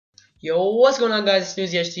Yo, what's going on, guys?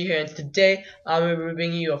 It's NewsHT here, and today I'm going to be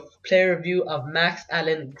bringing you a player review of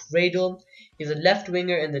Max-Alain Gradel. He's a left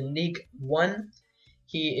winger in the League 1.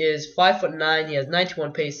 He is 5'9". He has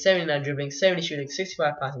 91 pace, 79 dribbling, 70 shooting,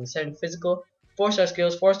 65 passing, 70 physical, 4-star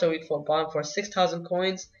skills, 4-star weak foot, bottom for 6,000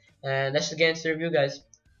 coins. And let's just get into the review, guys.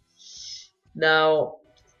 Now,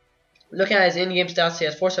 looking at his in-game stats, he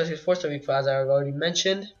has 4-star skills, 4-star weak foot, as I already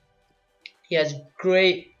mentioned. He has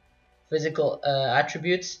great physical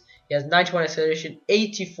attributes. He has 91 acceleration,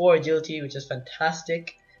 84 agility, which is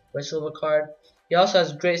fantastic for a silver card. He also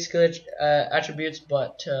has great skill attributes,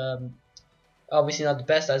 but obviously not the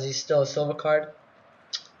best, as he's still a silver card.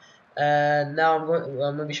 And now I'm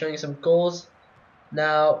going to be showing you some goals.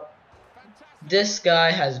 Now, this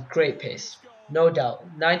guy has great pace, no doubt.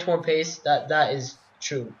 91 pace, that is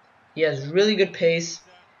true. He has really good pace,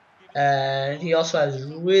 and he also has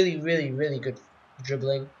really good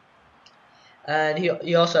dribbling. And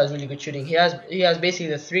he also has really good shooting. He has basically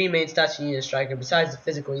the three main stats you need in a striker besides the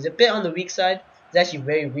physical. He's a bit on the weak side. He's actually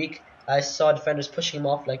very weak. I saw defenders pushing him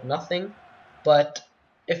off like nothing. But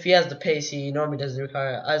if he has the pace, he normally doesn't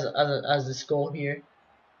require as this goal here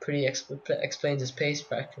pretty explains his pace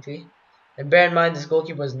practically. And bear in mind this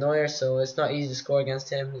goalkeeper is Neuer, so it's not easy to score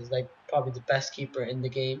against him. He's like probably the best keeper in the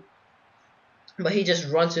game. But he just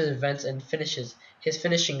runs his events and finishes. His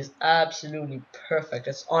finishing is absolutely perfect.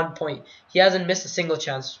 It's on point. He hasn't missed a single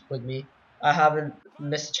chance with me. I haven't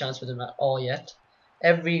missed a chance with him at all yet.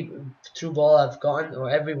 Every through ball I've gotten, or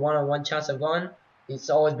every one-on-one chance I've gotten, it's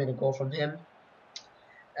always been a goal from him.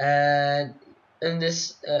 And in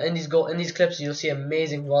these clips, you'll see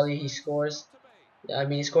amazing volley he scores. I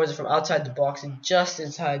mean, he scores it from outside the box and just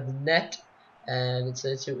inside the net, and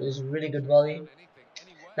it's a really good volley.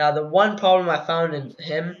 Now, the one problem I found in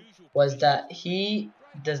him was that he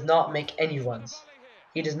does not make any runs.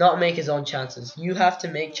 He does not make his own chances. You have to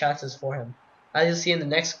make chances for him. As you'll see in the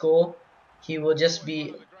next goal, he will just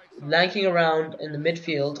be lanking around in the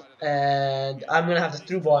midfield, and I'm going to have to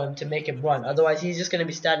through ball him to make him run. Otherwise, he's just going to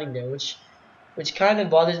be standing there, which kind of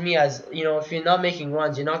bothers me, as, you know, if you're not making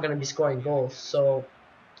runs, you're not going to be scoring goals. So,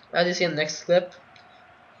 as you see in the next clip,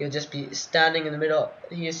 he'll just be standing in the middle.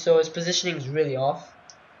 So his positioning is really off.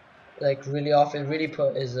 Like really off, and really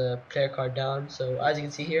put his player card down. So as you can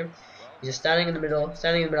see here, he's just standing in the middle,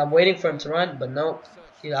 I'm waiting for him to run, but no,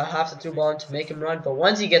 I have to through ball him to make him run. But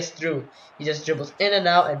once he gets through, he just dribbles in and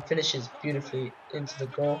out and finishes beautifully into the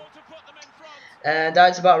goal. And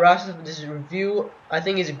that's about wraps up this review. I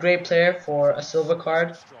think he's a great player for a silver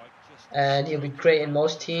card, and he'll be great in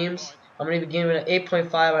most teams. I'm going to be giving him an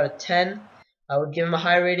 8.5 out of 10. I would give him a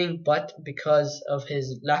high rating, but because of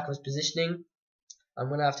his lack of his positioning, I'm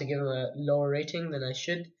gonna have to give him a lower rating than I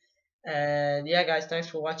should. And yeah, guys, thanks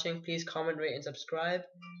for watching. Please comment, rate, and subscribe,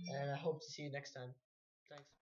 and I hope to see you next time. Thanks.